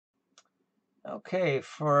Okay,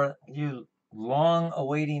 for you long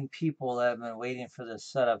awaiting people that have been waiting for this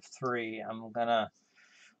setup 3, I'm gonna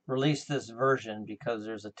release this version because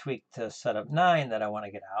there's a tweak to setup 9 that I want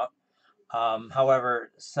to get out.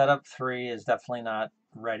 However, setup 3 is definitely not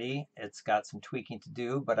ready. It's got some tweaking to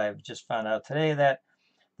do, but I've just found out today that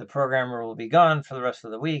the programmer will be gone for the rest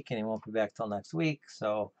of the week and he won't be back till next week.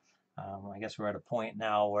 So I guess we're at a point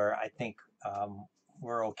now where I think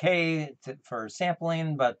we're okay for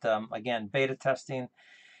sampling, but again, beta testing,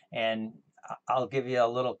 and I'll give you a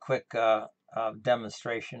little quick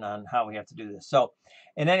demonstration on how we have to do this. So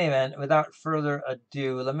in any event, without further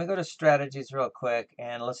ado, let me go to strategies real quick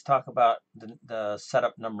and let's talk about the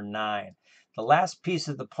setup number 9. The last piece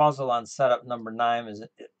of the puzzle on setup number 9 is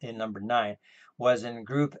in number 9 was in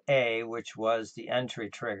group A, which was the entry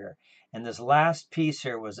trigger. And this last piece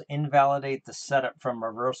here was invalidate the setup from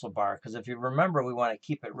reversal bar. Because if you remember, we want to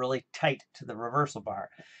keep it really tight to the reversal bar.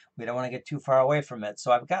 We don't want to get too far away from it.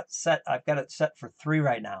 So I've got it set for 3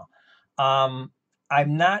 right now.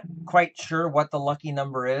 I'm not quite sure what the lucky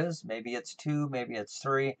number is. Maybe it's 2, maybe it's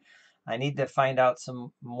 3. I need to find out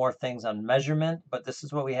some more things on measurement, but this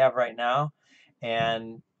is what we have right now.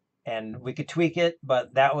 And we could tweak it,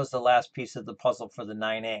 but that was the last piece of the puzzle for the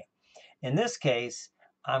 9A. In this case,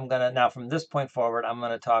 now from this point forward, I'm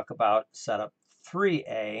gonna talk about setup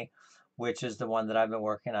 3A, which is the one that I've been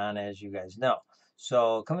working on, as you guys know.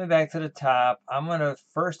 So coming back to the top, I'm gonna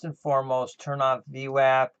first and foremost turn off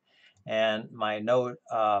VWAP and my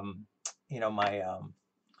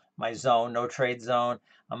my zone, no trade zone.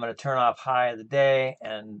 I'm going to turn off high of the day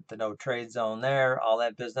and the no trade zone there, all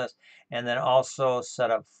that business. And then also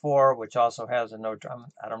set up 4, which also has a no,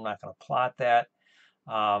 I'm not going to plot that.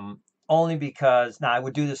 Only because, now I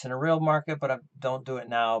would do this in a real market, but I don't do it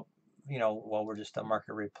now, while we're just a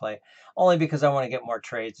market replay. Only because I want to get more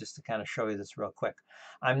trades, just to kind of show you this real quick.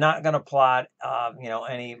 I'm not going to plot,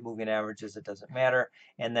 any moving averages. It doesn't matter.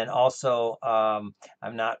 And then also, I'm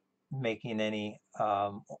not making any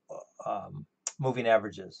moving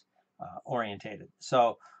averages orientated.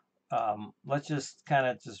 So let's just kind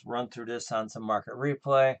of just run through this on some market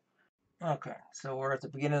replay. Okay, so we're at the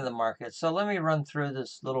beginning of the market. So let me run through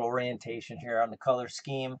this little orientation here on the color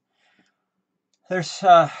scheme. There's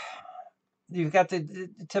you've got the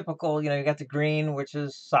typical, you've got the green, which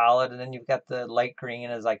is solid, and then you've got the light green,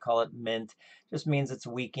 as I call it, mint. Just means it's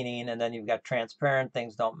weakening, and then you've got transparent,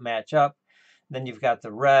 things don't match up. Then you've got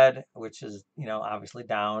the red, which is, obviously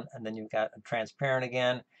down, and then you've got transparent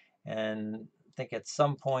again, and I think at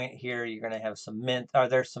some point here you're going to have some mint, or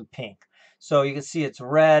there's some pink. So you can see it's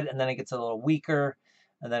red, and then it gets a little weaker,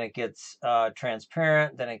 and then it gets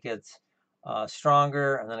transparent, then it gets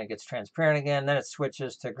stronger, and then it gets transparent again, then it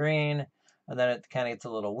switches to green, and then it kind of gets a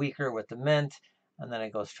little weaker with the mint, and then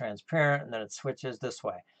it goes transparent, and then it switches this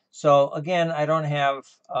way. So again, I don't have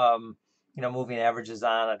moving averages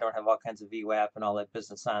on. I don't have all kinds of VWAP and all that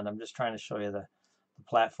business on. I'm just trying to show you the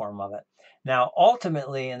platform of it. Now,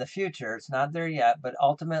 ultimately in the future, it's not there yet, but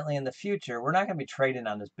ultimately in the future, we're not going to be trading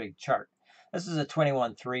on this big chart. This is a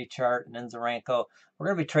 21-3 chart in Enzaranko. We're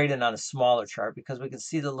going to be trading on a smaller chart because we can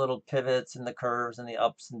see the little pivots and the curves and the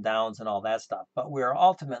ups and downs and all that stuff. But we're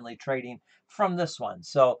ultimately trading from this one.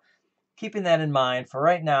 So keeping that in mind for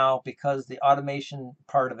right now, because the automation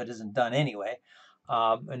part of it isn't done anyway,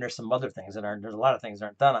 and there's some other things there's a lot of things that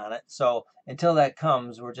aren't done on it. So until that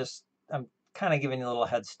comes, I'm kind of giving you a little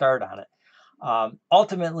head start on it.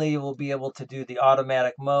 Ultimately, we'll be able to do the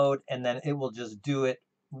automatic mode, and then it will just do it,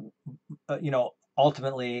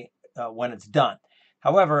 ultimately when it's done.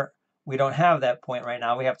 However, we don't have that point right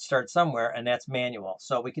now. We have to start somewhere, and that's manual.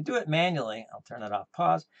 So we can do it manually. I'll turn it off,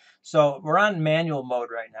 pause. So we're on manual mode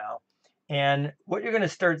right now. And what you're going to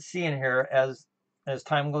start seeing here as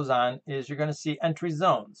time goes on is you're going to see entry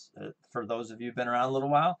zones. For those of you who've been around a little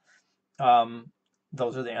while,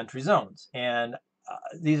 those are the entry zones. And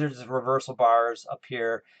these are just reversal bars up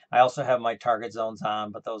here. I also have my target zones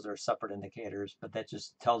on, but those are separate indicators. But that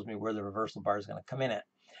just tells me where the reversal bar is going to come in at.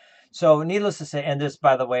 So needless to say, and this,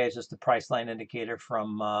 by the way, is just a price line indicator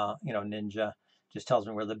from Ninja. Just tells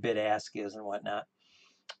me where the bid ask is and whatnot.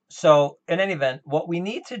 So in any event, what we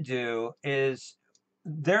need to do is,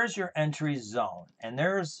 there's your entry zone, and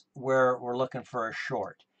there's where we're looking for a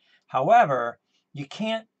short. However, you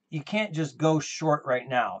can't just go short right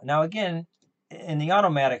now. Now again, in the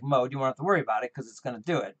automatic mode, you won't have to worry about it because it's going to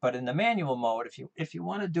do it. But in the manual mode, if you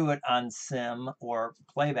want to do it on sim or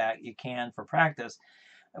playback, you can for practice.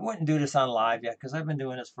 I wouldn't do this on live yet because I've been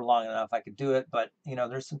doing this for long enough. I could do it, but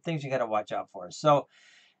there's some things you got to watch out for. So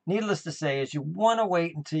needless to say is you want to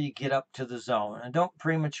wait until you get up to the zone, and don't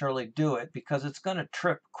prematurely do it because it's going to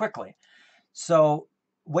trip quickly. So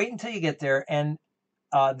wait until you get there, and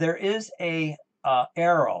there is a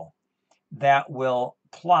arrow that will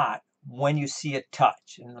plot when you see a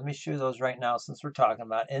touch. And let me show you those right now since we're talking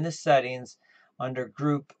about in the settings under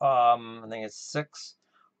group, I think it's 6,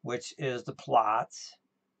 which is the plots.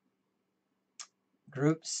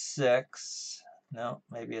 Group 6, no,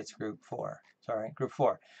 maybe it's group 4. Sorry, group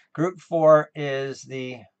 4. Group 4 is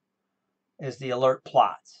the alert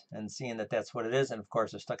plots, and seeing that that's what it is, and of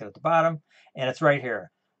course I stuck it at the bottom, and it's right here.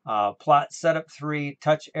 Plot setup 3,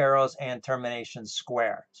 touch arrows, and termination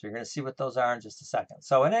square. So you're going to see what those are in just a second.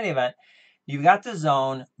 So in any event, you've got the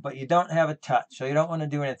zone, but you don't have a touch, so you don't want to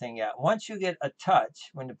do anything yet. Once you get a touch,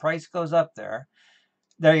 when the price goes up there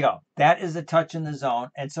you go. That is a touch in the zone.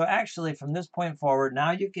 And so actually from this point forward,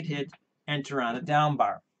 now you could hit enter on a down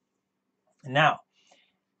bar. Now,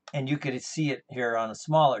 and you could see it here on a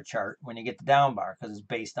smaller chart when you get the down bar because it's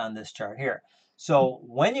based on this chart here. So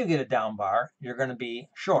when you get a down bar, you're going to be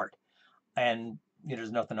short, and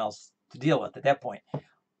there's nothing else to deal with at that point.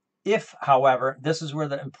 If, however, this is where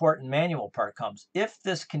the important manual part comes. If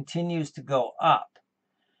this continues to go up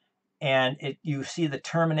and you see the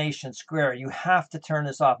termination square, you have to turn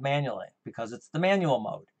this off manually because it's the manual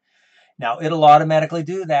mode. Now, it'll automatically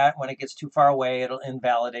do that when it gets too far away. It'll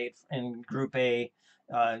invalidate in Group A.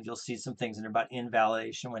 You'll see some things in there about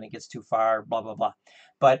invalidation when it gets too far, blah, blah, blah.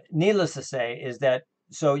 But needless to say is that,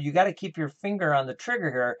 so you got to keep your finger on the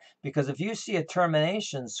trigger here, because if you see a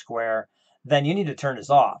termination square, then you need to turn this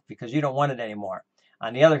off because you don't want it anymore.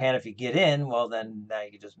 On the other hand, if you get in, well, then now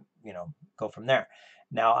you just, go from there.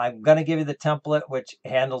 Now, I'm going to give you the template, which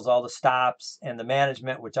handles all the stops and the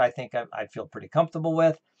management, which I think I feel pretty comfortable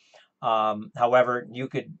with. However, you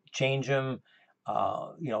could change them,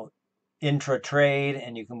 intra-trade,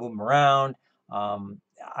 and you can move them around.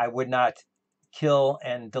 I would not kill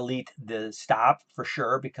and delete the stop for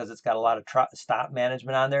sure because it's got a lot of stop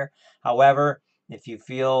management on there. However, if you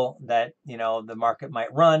feel that the market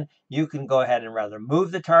might run, you can go ahead and rather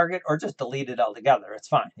move the target or just delete it altogether. It's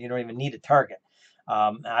fine. You don't even need a target.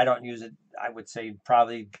 I don't use it. I would say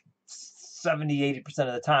probably 70-80%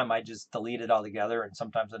 of the time I just delete it altogether, and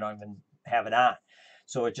sometimes I don't even have it on.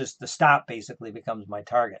 So it just, the stop basically becomes my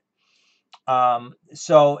target.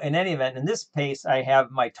 So in any event, in this case, I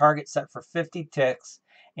have my target set for 50 ticks,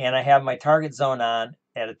 and I have my target zone on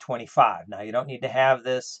at a 25. Now you don't need to have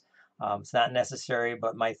this. It's not necessary,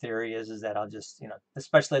 but my theory is that I'll just,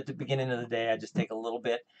 especially at the beginning of the day, I just take a little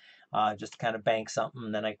bit, just to kind of bank something,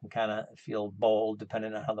 and then I can kind of feel bold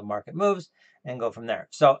depending on how the market moves and go from there.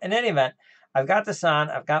 So in any event, I've got this on,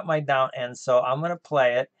 I've got my down end, so I'm going to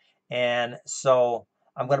play it. And so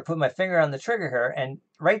I'm going to put my finger on the trigger here, and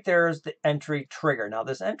right there is the entry trigger. Now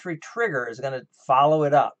this entry trigger is going to follow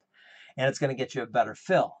it up, and it's going to get you a better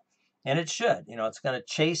fill. And it should, it's going to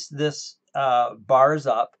chase this bars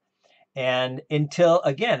up, and until,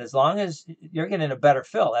 again, as long as you're getting a better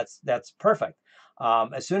fill, that's perfect.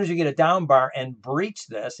 As soon as you get a down bar and breach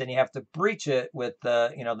this, and you have to breach it with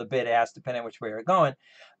the the bid ask, depending on which way you're going,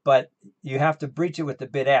 but you have to breach it with the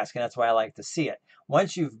bid ask, and that's why I like to see it.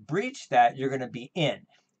 Once you've breached that, you're going to be in,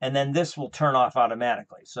 and then this will turn off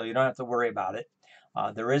automatically, so you don't have to worry about it.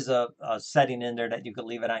 There is a setting in there that you could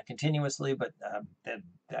leave it on continuously, but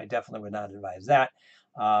I definitely would not advise that.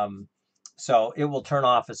 So it will turn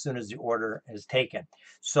off as soon as the order is taken.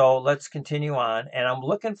 So let's continue on, and I'm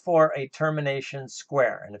looking for a termination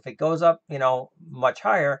square, and if it goes up, much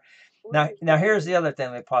higher. Now here's the other thing.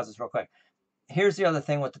 Let me pause this real quick. Here's the other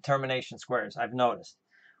thing with the termination squares I've noticed.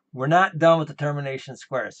 We're not done with the termination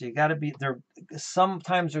squares, so you got to be there.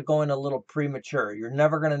 Sometimes they're going a little premature. You're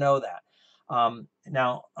never going to know that.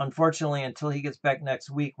 Now, unfortunately, until he gets back next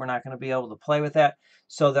week, we're not going to be able to play with that.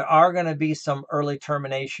 So there are going to be some early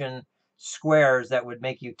termination squares that would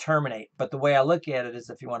make you terminate. But the way I look at it is,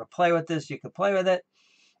 if you want to play with this, you could play with it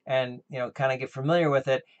and kind of get familiar with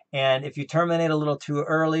it. And if you terminate a little too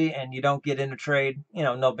early and you don't get in a trade,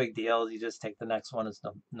 no big deal. You just take the next one. It's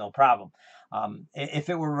no problem. If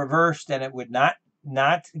it were reversed and it would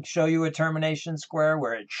not show you a termination square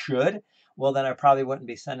where it should, well, then I probably wouldn't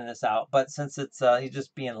be sending this out. But since it's you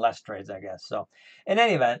just be in less trades, I guess. So in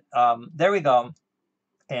any event, there we go.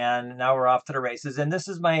 And now we're off to the races. And this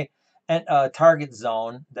is my target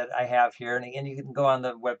zone that I have here. And again, you can go on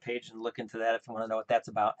the webpage and look into that if you want to know what that's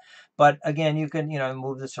about. But again, you can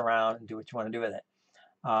move this around and do what you want to do with it.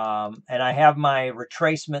 And I have my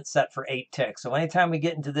retracement set for 8 ticks. So anytime we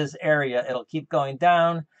get into this area, it'll keep going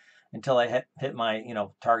down until I hit my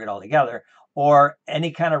target altogether. Or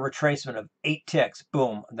any kind of retracement of 8 ticks,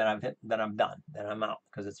 boom, then I'm done. Then I'm out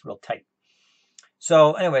because it's real tight.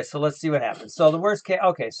 So anyway, so let's see what happens. So the worst case,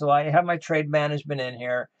 okay, so I have my trade management in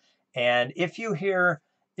here. And if you hear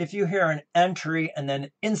if you hear an entry and then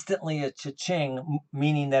instantly a cha-ching,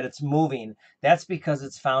 meaning that it's moving, that's because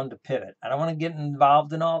it's found a pivot. I don't want to get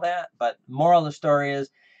involved in all that, but moral of the story is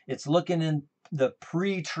it's looking in the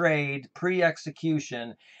pre-trade,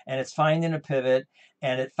 pre-execution, and it's finding a pivot,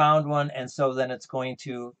 and it found one, and so then it's going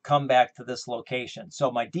to come back to this location.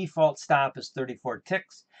 So my default stop is 34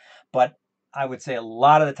 ticks, but I would say a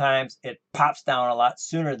lot of the times it pops down a lot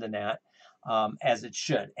sooner than that. As it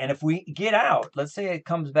should. And if we get out, let's say it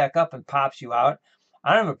comes back up and pops you out,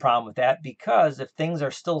 I don't have a problem with that, because if things are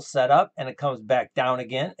still set up and it comes back down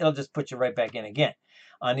again, it'll just put you right back in again.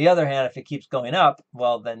 On the other hand, if it keeps going up,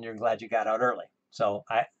 well, then you're glad you got out early. So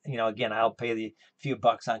again, I'll pay the few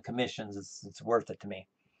bucks on commissions. It's worth it to me.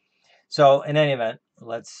 So in any event,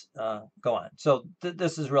 let's go on. So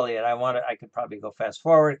this is really it. I could probably go fast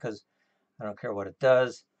forward because I don't care what it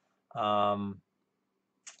does.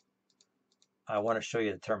 I want to show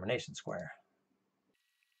you the termination square.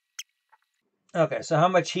 Okay, so how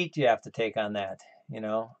much heat do you have to take on that? Here,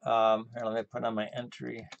 let me put on my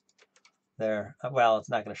entry there. Well, it's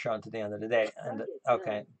not going to show until the end of the day.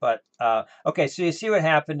 Okay, but okay, so you see what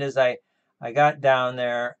happened is I got down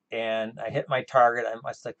there and I hit my target. I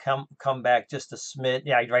must have come back just a smidge.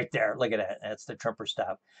 Yeah, right there. Look at that. That's the tripper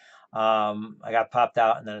stop. I got popped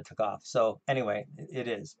out and then it took off. So anyway, it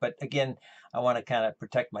is. But again, I want to kind of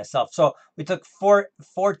protect myself. So we took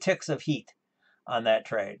four ticks of heat on that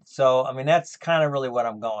trade. So, I mean, that's kind of really what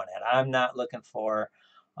I'm going at. I'm not looking for,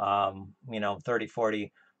 30,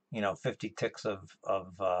 40, 50 ticks of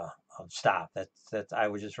stop. That's, I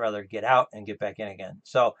would just rather get out and get back in again.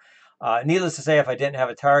 So, needless to say, if I didn't have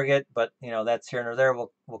a target, but that's here and there,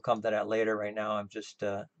 we'll come to that later. Right now, I'm just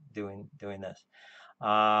doing this.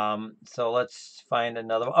 So let's find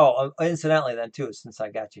another one. Oh, incidentally, then too, since I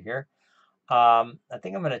got you here, I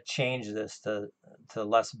think I'm going to change this to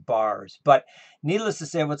less bars. But needless to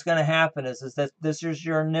say, what's going to happen is that this is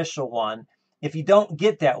your initial one. If you don't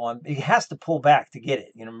get that one, it has to pull back to get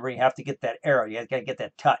it. Remember, you have to get that arrow. You got to get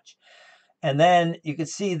that touch. And then you can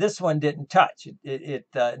see this one didn't touch. It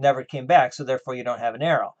never came back, so therefore you don't have an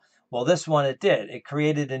arrow. Well, this one it did. It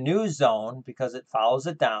created a new zone because it follows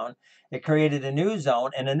it down. It created a new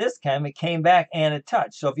zone, and in this time it came back and it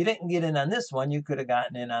touched. So if you didn't get in on this one, you could have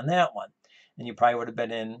gotten in on that one, and you probably would have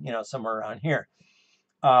been in, somewhere around here.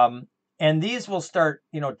 And these will start,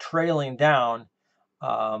 trailing down,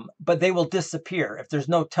 but they will disappear. If there's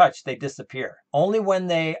no touch, they disappear. Only when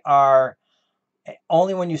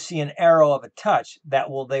you see an arrow of a touch,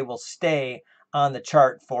 they will stay on the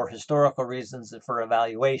chart for historical reasons and for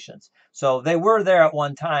evaluations. So they were there at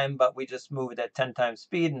one time, but we just moved at 10 times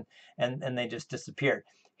speed and they just disappeared.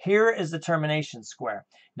 Here is the termination square.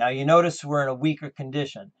 Now you notice we're in a weaker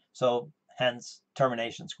condition, so hence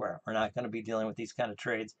termination square. We're not going to be dealing with these kind of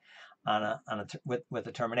trades with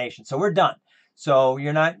a termination. So we're done. So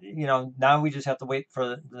you're not, now we just have to wait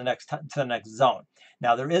for the next zone.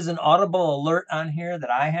 Now there is an audible alert on here that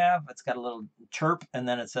I have. It's got a little chirp and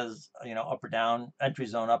then it says, up or down, entry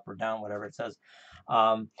zone up or down, whatever it says.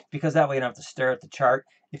 Because that way you don't have to stare at the chart.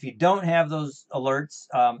 If you don't have those alerts,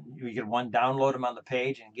 you can download them on the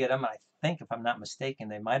page and get them. I think, if I'm not mistaken,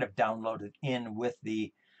 they might have downloaded in with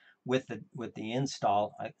the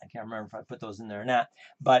install. I can't remember if I put those in there or not,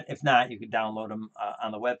 but if not, you could download them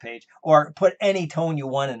on the web page, or put any tone you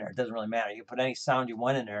want in there. It doesn't really matter. You put any sound you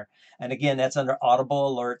want in there. And again, that's under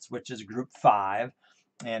audible alerts, which is group 5.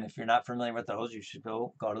 And if you're not familiar with those, you should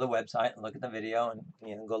go to the website and look at the video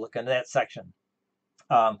and go look into that section.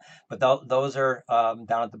 But those are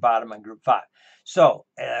down at the bottom on group 5. So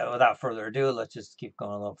without further ado, let's just keep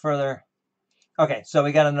going a little further. Okay, so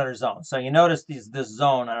we got another zone. So you notice this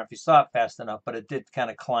zone, I don't know if you saw it fast enough, but it did kind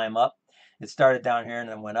of climb up. It started down here and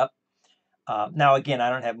then went up. Now, again, I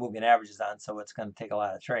don't have moving averages on, so it's going to take a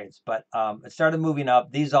lot of trades. But it started moving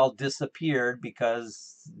up. These all disappeared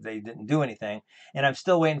because they didn't do anything. And I'm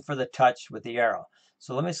still waiting for the touch with the arrow.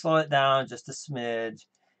 So let me slow it down just a smidge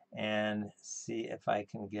and see if I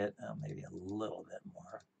can get maybe a little bit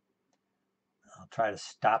more. I'll try to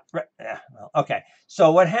stop. Yeah, well, okay.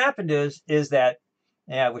 So what happened is that,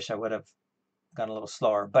 I wish I would have gone a little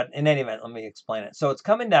slower, but in any event, let me explain it. So it's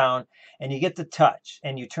coming down and you get the touch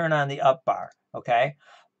and you turn on the up bar, okay?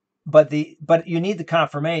 But you need the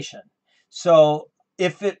confirmation. So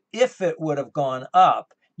if it would have gone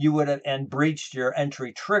up, you would have and breached your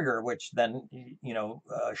entry trigger, which then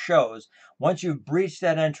shows once you've breached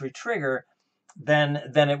that entry trigger, then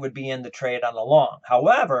it would be in the trade on the long.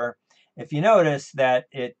 However, if you notice that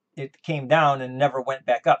it came down and never went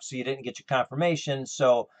back up, so you didn't get your confirmation.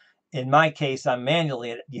 So in my case, I'm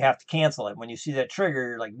manually, you have to cancel it. When you see that trigger,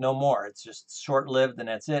 you're like, no more. It's just short-lived and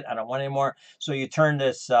that's it. I don't want any more. So you turn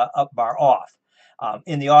this up bar off.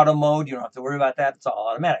 In the auto mode, you don't have to worry about that. It's all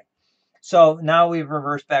automatic. So now we've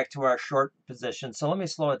reversed back to our short position. So let me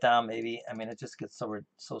slow it down maybe. I mean, it just gets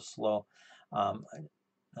so slow. I'll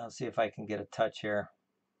see if I can get a touch here.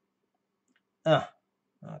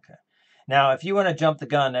 Okay. Now, if you want to jump the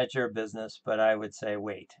gun, that's your business, but I would say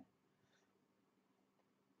wait.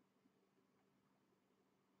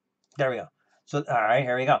 There we go. So, all right,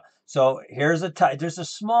 here we go. So here's there's a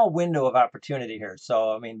small window of opportunity here.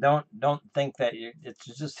 So, I mean, don't think that it's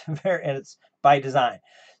just very, and it's by design.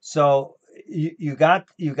 So you got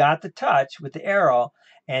the touch with the arrow,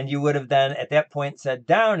 and you would have then at that point said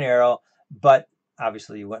down arrow, but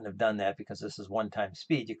obviously you wouldn't have done that because this is one-time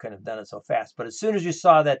speed. You couldn't have done it so fast. But as soon as you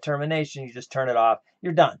saw that termination, you just turn it off.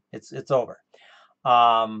 You're done. It's over.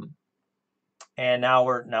 And now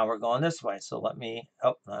we're going this way. So let me,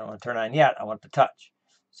 oh, I don't want to turn on yet. I want the touch.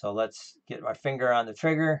 So let's get my finger on the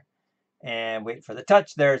trigger and wait for the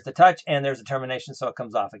touch. There's the touch and there's a termination. So it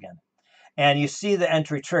comes off again. And you see the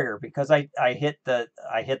entry trigger because I hit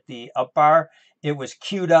the up bar. It was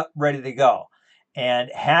queued up, ready to go. And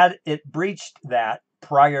had it breached that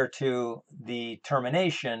prior to the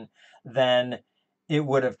termination, then it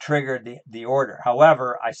would have triggered the order.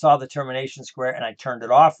 However, I saw the termination square and I turned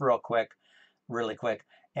it off really quick,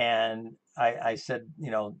 and I said,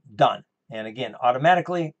 done. And again,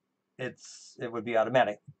 automatically, it would be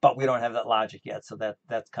automatic, but we don't have that logic yet, so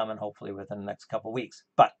that's coming hopefully within the next couple weeks.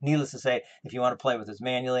 But needless to say, if you want to play with this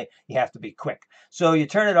manually, you have to be quick. So you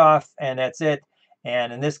turn it off, and that's it.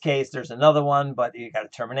 And in this case, there's another one, but you got a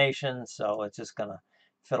termination, so it's just gonna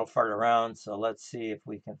fiddle fart around. So let's see if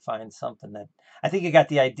we can find something that I think you got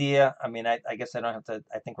the idea. I mean, I guess I don't have to.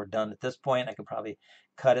 I think we're done at this point. I could probably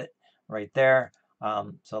cut it right there.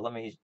 So let me